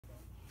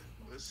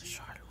pussy.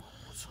 Charlie,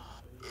 what's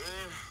up?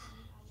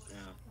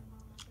 Yeah.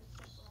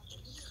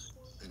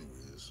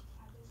 Anyways.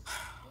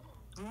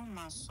 Oh,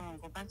 my son,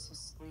 go back to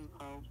sleep,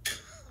 ho.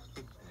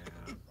 Yeah.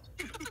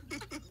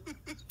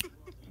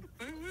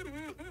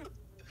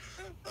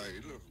 Alright,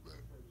 enough,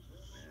 man.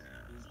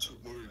 Yeah. Two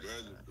more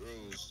guys and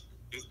girls.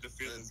 It's the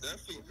feeling.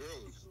 Definitely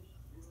girls.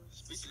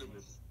 Speaking of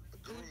a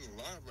girl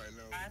alive right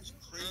now, it's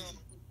crazy.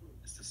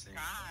 It's the same.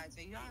 Guys,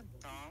 are y'all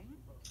dumb?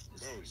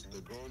 Bro,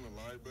 the girl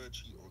alive, bro,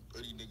 cheat on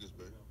 30 niggas,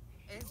 bro.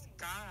 It's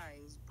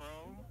guys,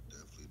 bro.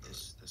 Definitely not.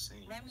 It's the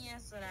same. Let me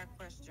answer that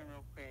question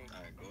real quick.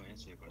 Alright, go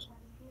answer your question.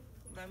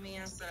 Let me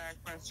answer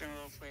that question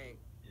real quick.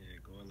 Yeah,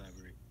 go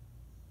elaborate.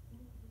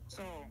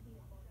 So,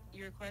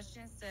 your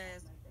question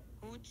says,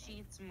 who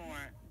cheats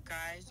more,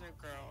 guys or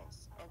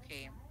girls?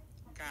 Okay,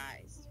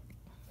 guys.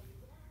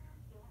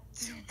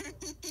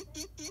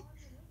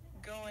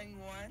 Going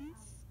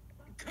once,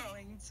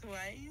 going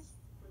twice.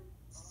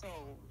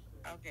 So,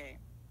 okay,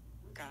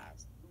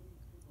 guys.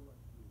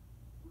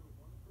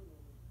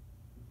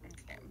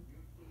 Okay.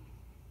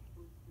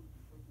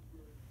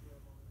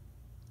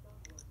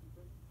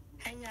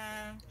 Hey,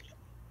 y'all.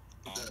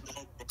 I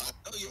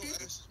know your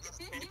ass is not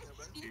speaking,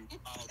 man.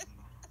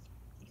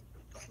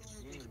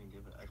 You didn't even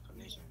give an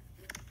explanation.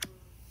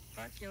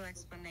 Fuck your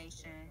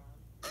explanation.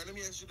 Alright, let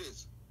me ask you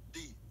this.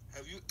 D,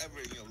 have you ever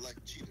in your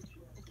life cheated?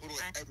 And put on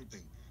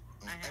everything.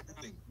 On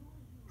everything.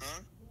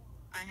 Huh?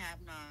 I have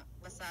not.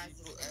 Besides,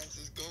 your ass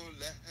is going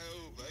to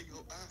hell, man.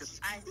 Your ass.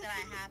 I said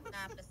I have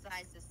not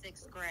besides the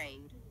 6th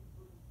grade.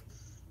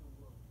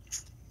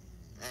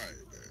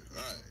 Alright, man.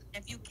 Alright.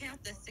 If you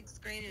count the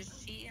 6th grade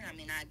as cheating, I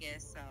mean, I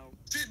guess so.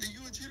 Shit, then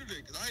you a cheater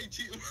then, because I ain't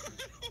cheating.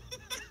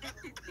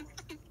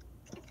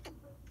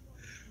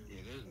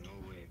 Yeah, there's no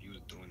way if you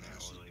was doing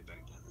that all the way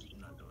back then.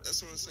 You're not doing it.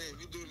 That's what I'm saying. If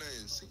you're doing that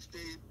in 6th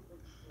grade,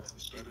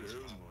 it's better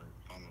than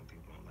following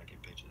people and liking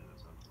pictures or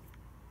something.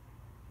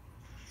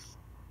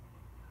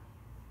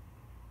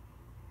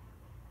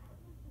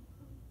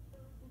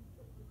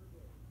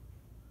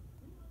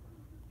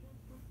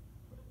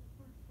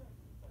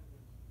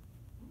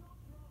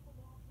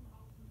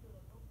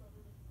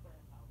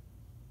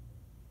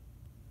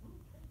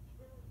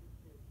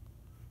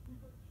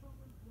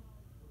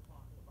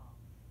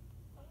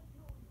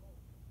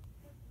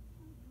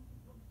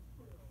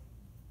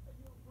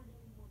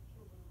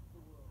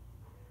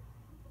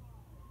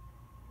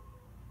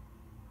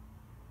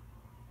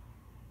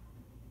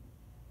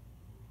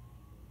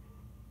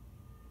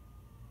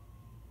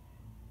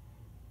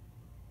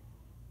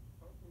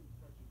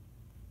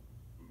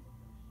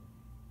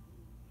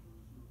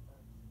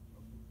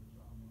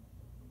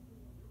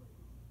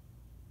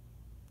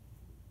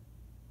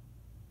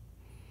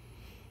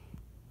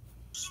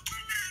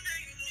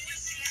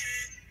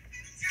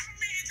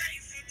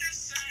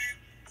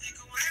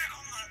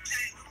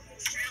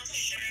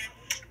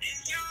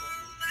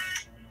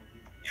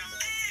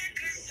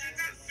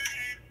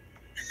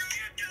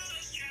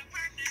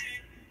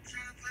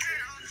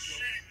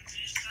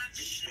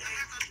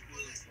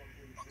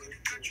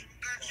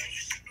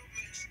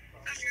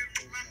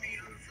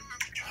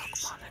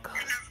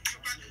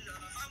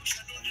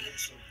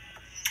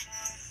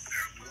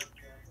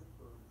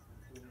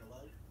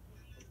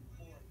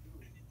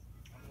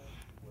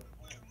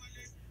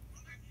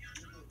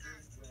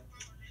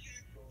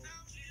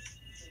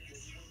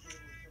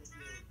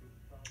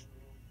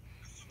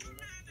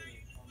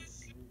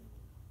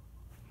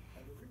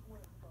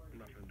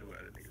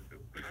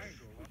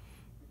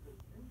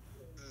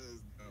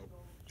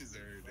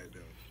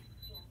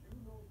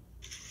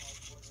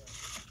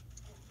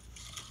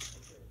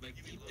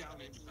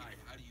 Inside,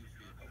 how do you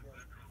feel?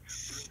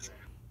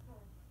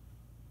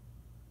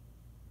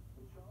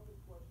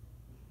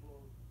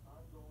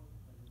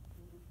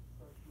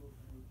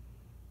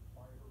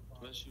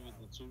 Especially with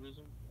the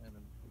tourism and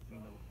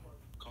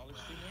college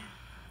student,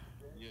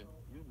 yeah,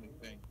 you make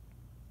things.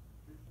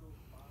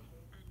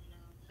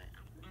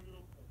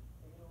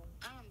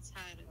 I'm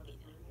tired of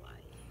being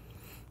white.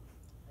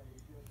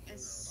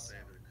 It's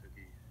Standard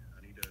cookie. I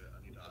need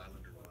an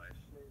islander wife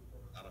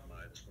out of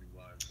my 20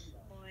 wives.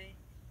 boy.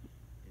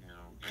 No,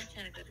 I'm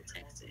trying to go to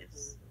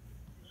Texas.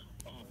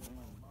 Oh,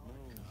 no.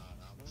 God,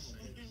 I was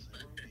saying the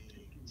same thing.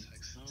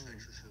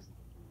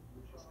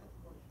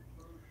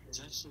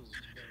 Texas is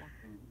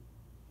fucking.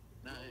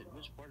 Nah,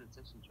 which part of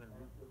Texas you trying to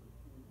move?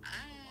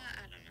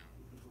 I don't know.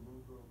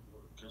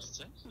 Because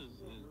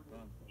Texas is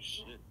done for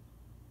shit.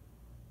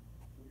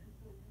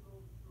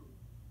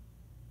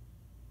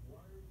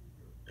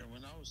 And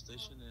when I was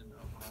stationed in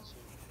El Paso,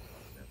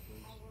 that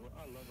place, well,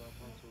 I love El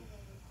Paso,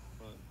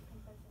 but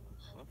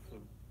fuck the.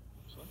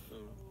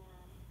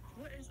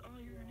 What is all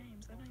your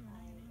names? I don't even know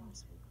your names.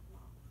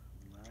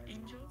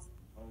 Angels?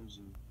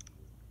 Ozu.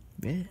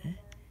 Yeah.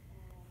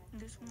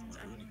 This one's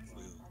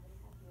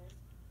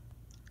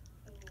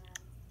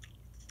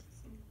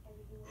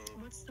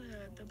What's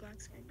the black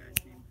screen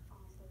guy's name?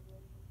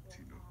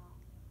 Tino.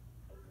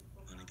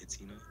 Monica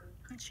Tino.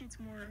 Who cheats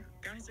more,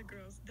 guys or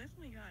girls?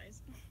 Definitely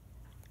guys.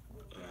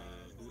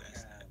 Who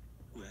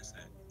asked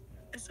that?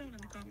 It's someone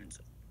in the comments.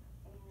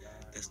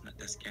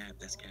 That's cap.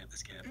 Do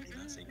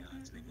not say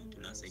guys, nigga. Do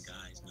not say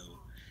guys. No,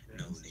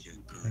 nigga.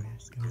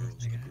 Girls. A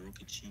girl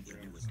could cheat and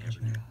we would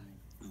never know.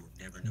 We would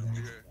never know,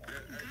 nigga.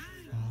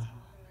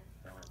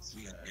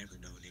 We would never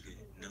know, nigga.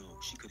 No,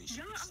 she could have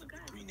slept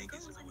with 3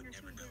 niggas and I would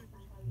never know.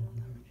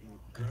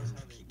 Girls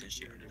keep that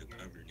shit under the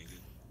cover, nigga.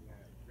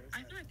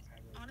 I feel like,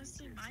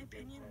 honestly, my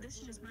opinion, this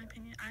is just my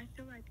opinion, I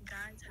feel like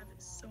guys have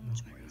it so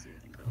much more easier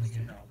than girls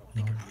do.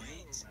 Think about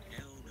it. What?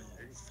 Hell no.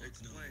 Fuck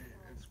no.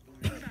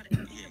 Think about it.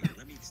 Yeah,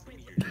 let me hear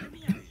Hear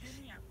me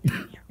out.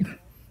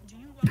 Do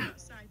you walk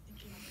outside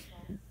thinking,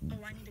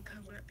 oh, I need to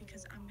cover up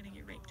because I'm gonna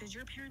get raped? Does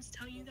your parents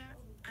tell you that?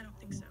 I don't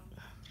think so.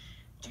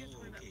 Do you have to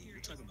worry about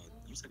you talking about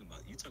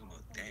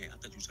that? I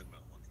thought you were talking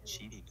about on the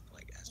cheating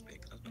like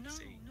aspect. I was about to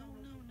say. No.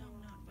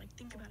 Like,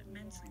 think about it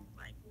mentally.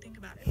 Like, think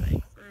about it,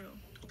 like, for real.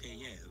 Okay,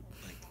 yeah,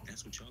 like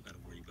that's what y'all gotta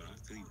worry about. I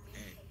feel you with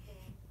that.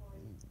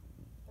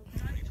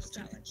 Not just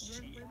that, like,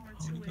 way more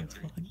to it.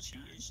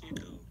 Cheating shit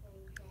though.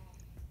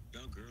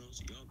 Y'all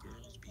girls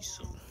be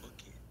so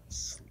fucking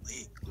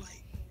slick,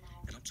 like,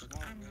 and I'm talking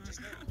about not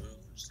just the girl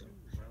herself,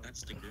 not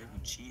just the girl who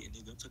cheated,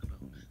 nigga. I'm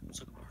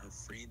talking about her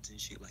friends and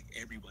shit. Like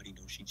everybody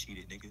knows she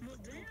cheated, nigga, but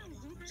nobody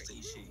gonna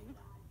say shit.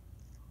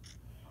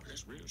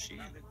 That's real shit.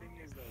 Now, the thing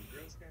is, though,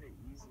 girls got it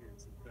easier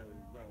because,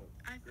 bro,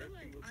 I feel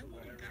like I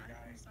want a guy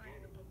who's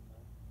like,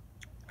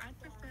 I'd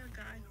prefer a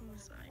guy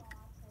who's like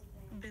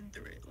been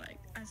through it, like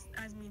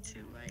as me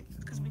too, like,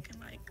 because we can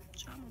like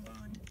trauma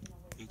bond.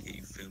 Okay,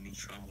 you feel me?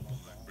 Trauma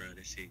bond, bro.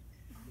 That shit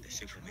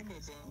gonna make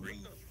us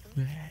great.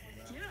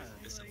 Yeah.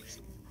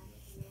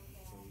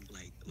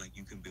 Like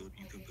you can build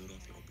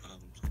off your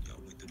problems. Like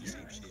y'all went through the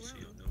same shit, so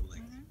y'all know,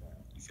 like,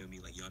 you feel me?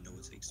 Like y'all know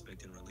what to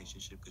expect in a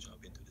relationship because y'all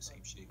been through the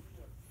same shit.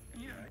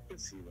 Yeah, I can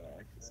see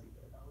that.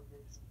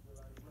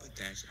 But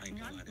that's, I ain't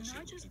gonna lie, that shit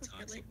would be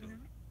toxic though.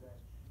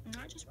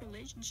 Not just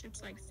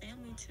relationships, like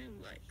family too,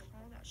 like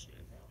all that shit.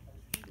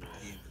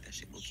 Yeah, but that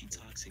shit will keep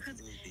toxic a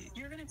little bit.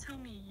 You're gonna tell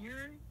me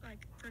you're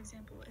like, for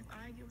example, if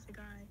I get with a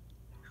guy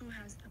who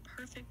has the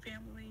perfect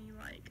family,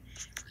 like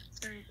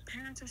their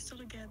parents are still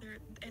together,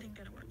 it ain't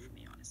gonna work for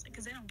me, honestly,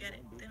 because they don't get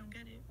it.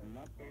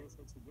 My parents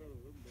are together.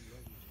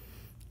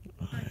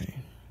 Like,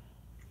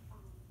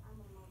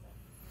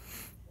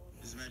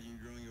 Just imagine you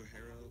growing your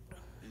hair out.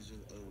 It's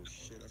just, oh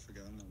shit, I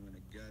forgot I'm not wearing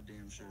a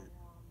goddamn shirt.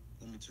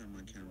 Let me turn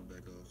my camera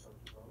back off.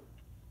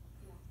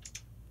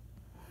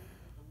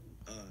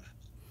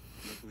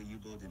 Luckily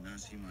Yubo did not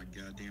see my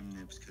goddamn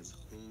nips, cause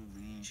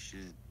holy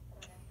shit.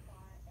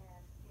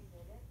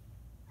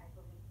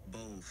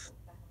 Both.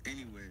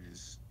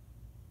 Anyways.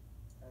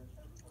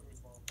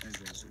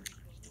 That's it.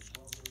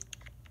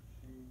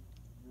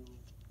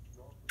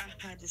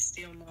 I had to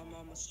steal my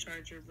mama's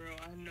charger, bro.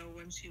 I know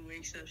when she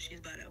wakes up, she's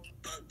about to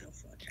bug the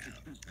fuck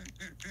out.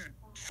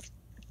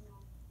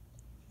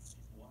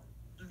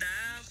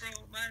 Nah,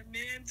 bro, my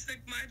man took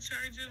my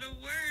charger to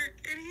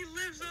work, and he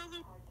lives all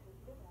the...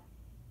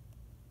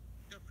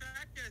 The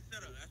crackhead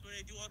setup. That's where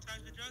they do all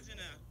types of drugs in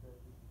there.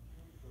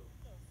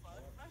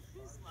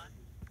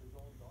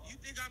 You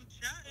think I'm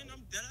chatting?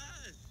 I'm dead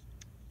ass.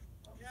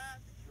 Yeah.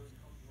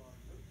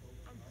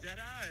 I'm dead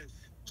ass.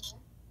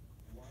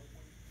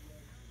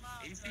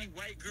 You see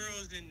white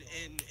girls in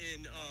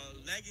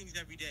leggings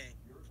every day.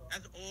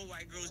 That's all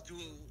white girls do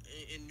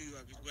in New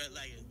York is wear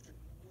leggings.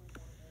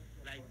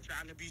 Like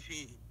trying to be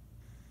seen.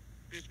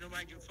 Bitch,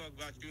 nobody give a fuck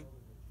about you.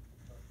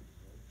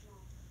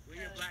 Where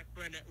your black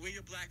friend at? Where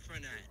your black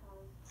friend at?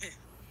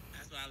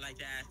 That's what I like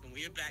to ask them.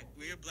 Where your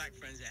black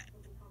friends at?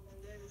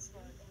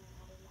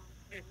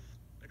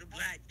 Where the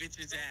black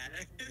bitches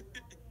at?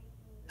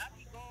 I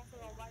be going for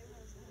the white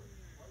ones.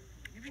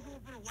 You be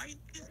going for the white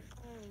niggas?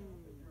 Oh.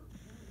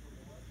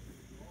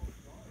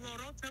 No,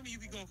 don't tell me you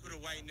be going for the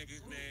white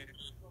niggas, man.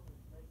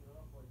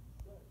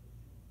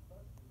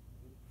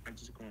 I'm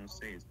just gonna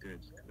say it's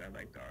good because I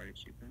like the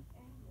artist you think.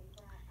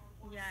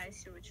 yeah, I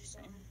see what you're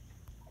saying.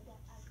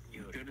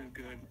 Good is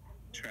good,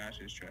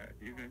 trash is trash.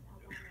 You can.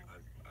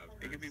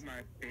 It could be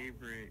my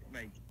favorite.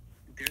 Like,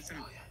 there's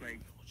some like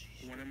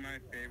one of my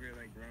favorite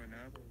like growing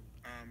up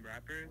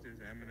rappers is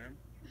Eminem.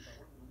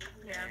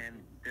 Yeah.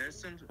 And there's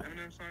some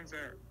Eminem songs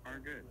that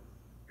aren't good,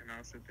 and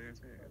I'll sit there and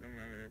say I don't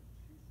matter if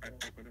I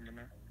fuck with him or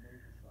not.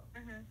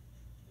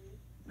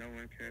 No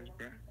one cares,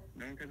 bro.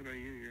 No one cares about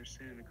you. You're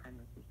sitting in the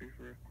comments. Let's be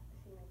for real.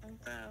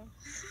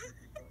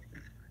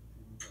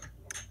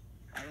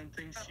 I don't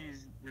think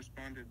she's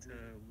responded to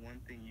one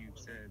thing you've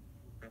said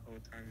the whole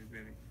time you've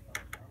been.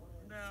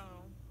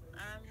 No,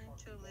 I'm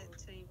too lit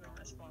to even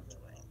respond to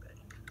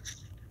anybody.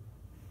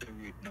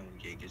 No,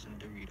 yeah, get some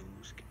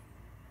Doritos.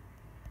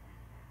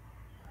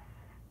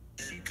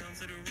 She comes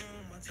to the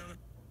room, I tell her.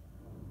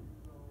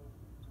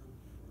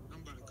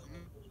 I'm about to come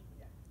in.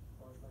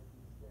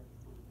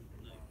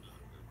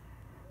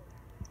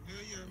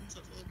 Hell yeah, I'm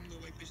talking to all them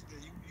little white bitches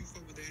that you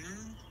fuck with that,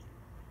 huh?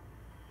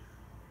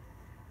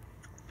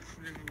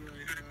 Nigga be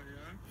like, hell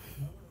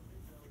yeah.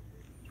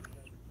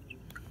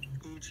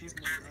 Gucci's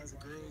my guys,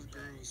 girls.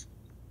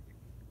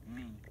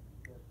 Me.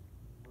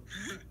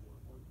 Okay.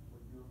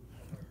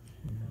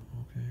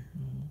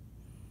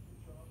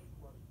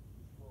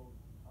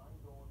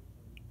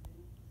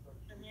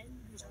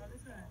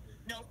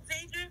 No,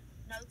 Pedro.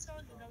 No,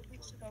 told you no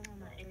bitch to go on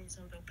my ass,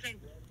 so don't play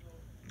with it.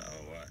 No,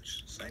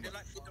 watch. Somebody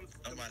gonna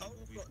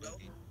be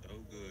fucking so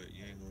good,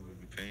 you ain't gonna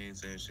be paying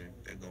attention.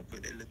 They gonna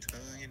put that little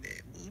tongue in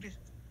that booty.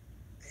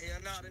 Hell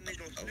no, that nigga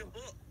gonna slip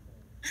up.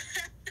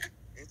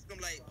 It's gonna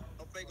be like,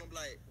 I'm fake gonna be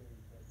like,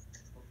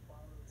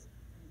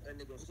 that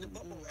nigga gonna slip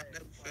up on I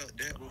never felt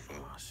that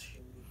before.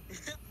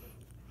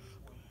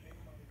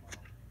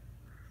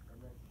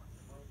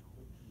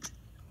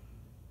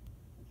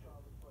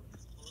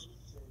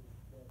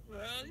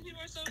 Well, you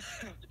are so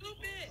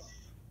stupid.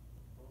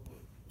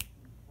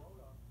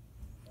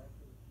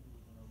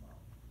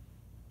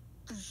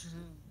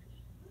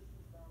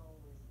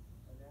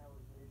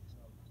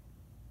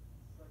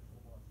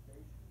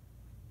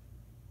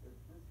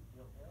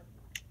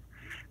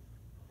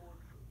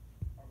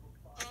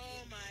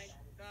 Oh my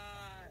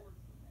god.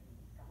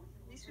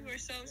 These people are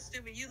so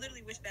stupid. You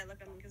literally wish bad luck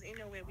on me because ain't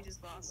no way we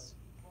just lost.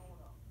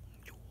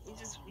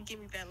 You give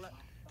me bad luck.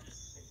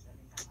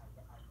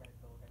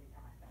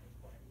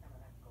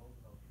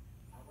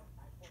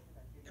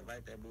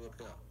 Invite that boy up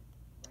here.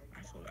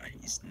 I forgot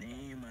his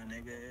name, my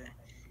nigga.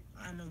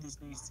 I know this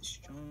nigga's the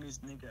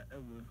strongest nigga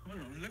ever. Hold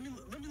on, let me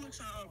look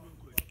something up real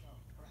quick.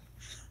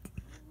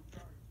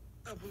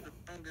 who the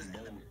strongest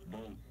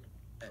Boom.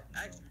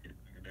 Ask,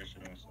 That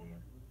shit on somewhere.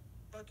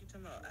 fuck you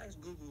talking about? Ask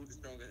Google who the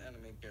strongest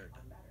anime character.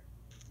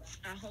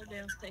 I hope they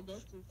don't say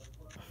Goku.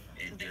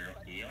 They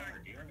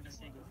are gonna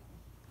say go.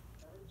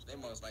 They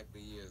most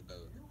likely is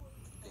though.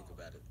 Think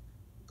about it.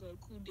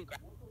 Goku dick.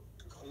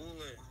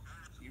 Coolin'.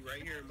 You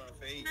right here in my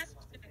face.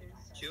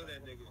 Kill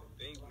that nigga.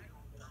 Thank you.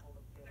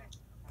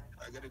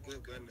 I got a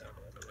good gun now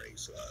on the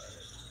race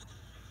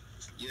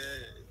slide. Yeah,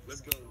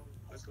 let's go.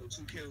 Let's go.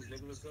 2 kills,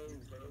 nigga. Let's go,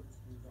 bro.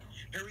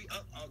 Hurry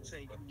up,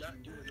 Octane. You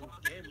not doing no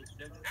damage,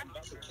 nigga. I'm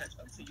about to catch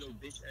up to your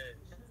bitch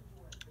ass.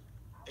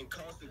 And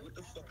Constant, what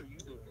the fuck are you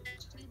doing?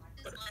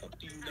 What the fuck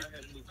do you not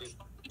have anything?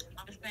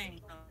 I'm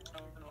saying,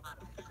 What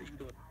the fuck are you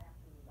doing?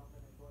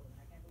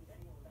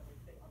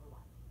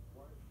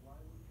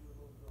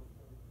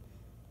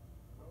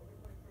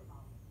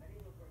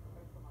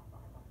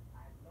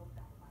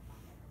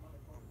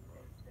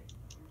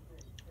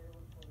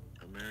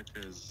 America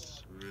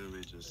is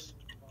really just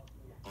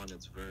on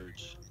its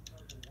verge.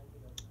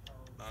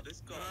 Now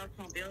this guy.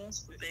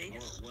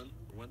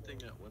 One thing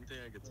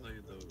I could tell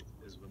you though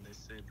is when they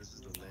say this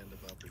is the land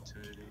of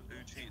opportunity, Who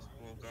cheats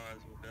more guys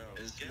without?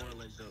 it's more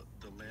like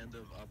the land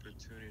of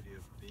opportunity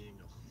of being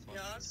a fucking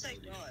yeah, I'll take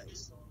idiot.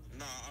 guys.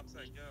 Nah, I'll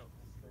take out.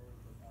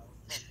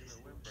 Fucking the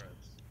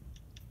windbreads.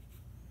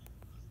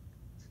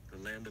 The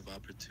land of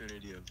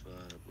opportunity of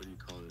what do you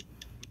call it?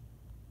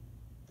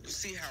 You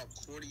see how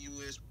corny you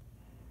is?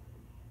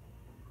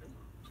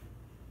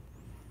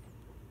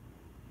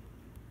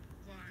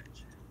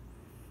 Watch.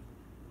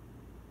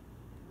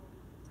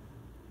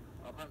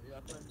 Apparently, I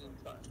turned in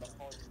the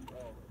hard seat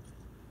off.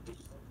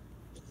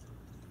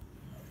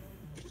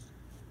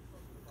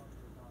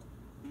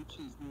 You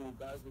cheese more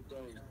guys with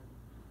those. You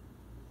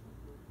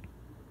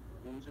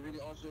want me to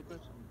really answer your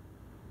question?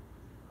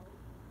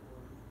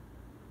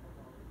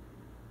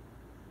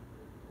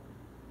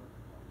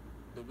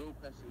 The real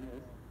question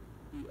is,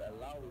 who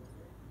allows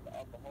the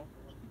alcohol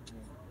to cheat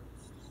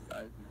more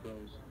guys with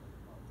those?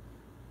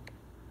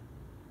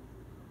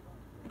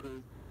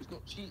 Because it's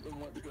not cheating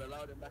once you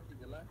allow them back in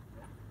your life.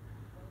 You know?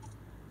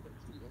 It's not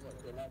cheating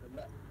once you allow them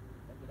back.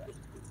 After that,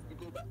 you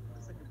go back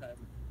the second time,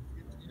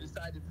 you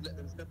decided to let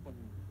them step on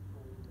you.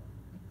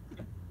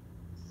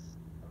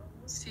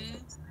 See?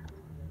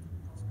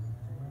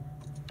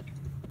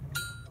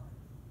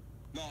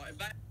 No,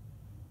 if I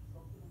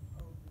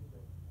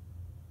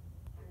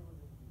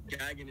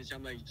gagging and shit,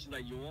 I'm like, she's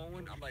like, you want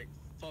one? I'm like,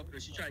 fuck her.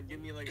 She tried to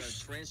give me like a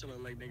tarantula,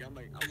 like nigga. I'm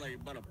like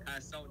about to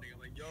pass out, nigga. I'm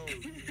like, yo,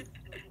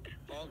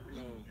 fuck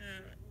no.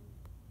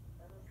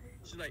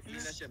 She's like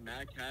eating that shit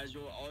mad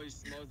casual. Always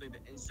smells like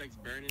the insects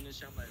burning and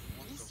shit. I'm like,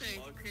 what You the say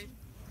fuck?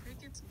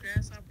 crickets,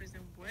 grasshoppers,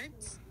 and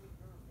what?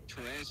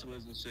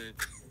 Tarantulas and shit.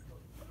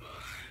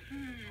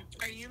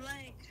 Are you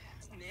like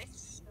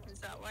mixed? Is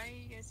that why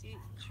you guys eat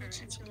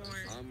tarantulas?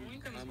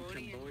 I'm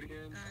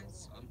Cambodian.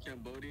 I'm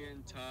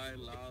Cambodian, Thai,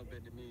 Lao,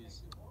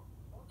 Vietnamese.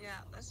 Yeah,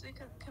 that's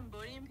because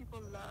Cambodian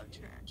people love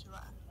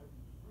tarantula.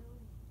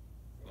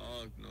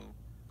 Fuck no.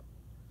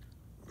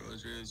 Bro, I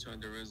was really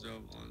trying to res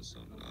up on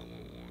some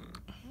 911.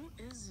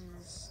 Who is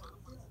this?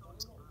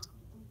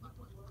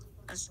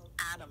 That's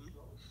Adam.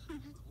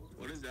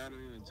 What is Adam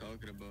even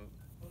talking about?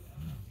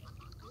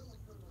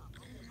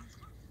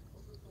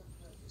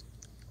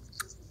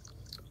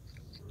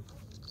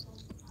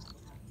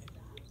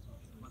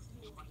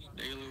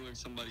 They look like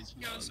somebody's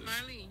Yo, father.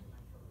 Smiley.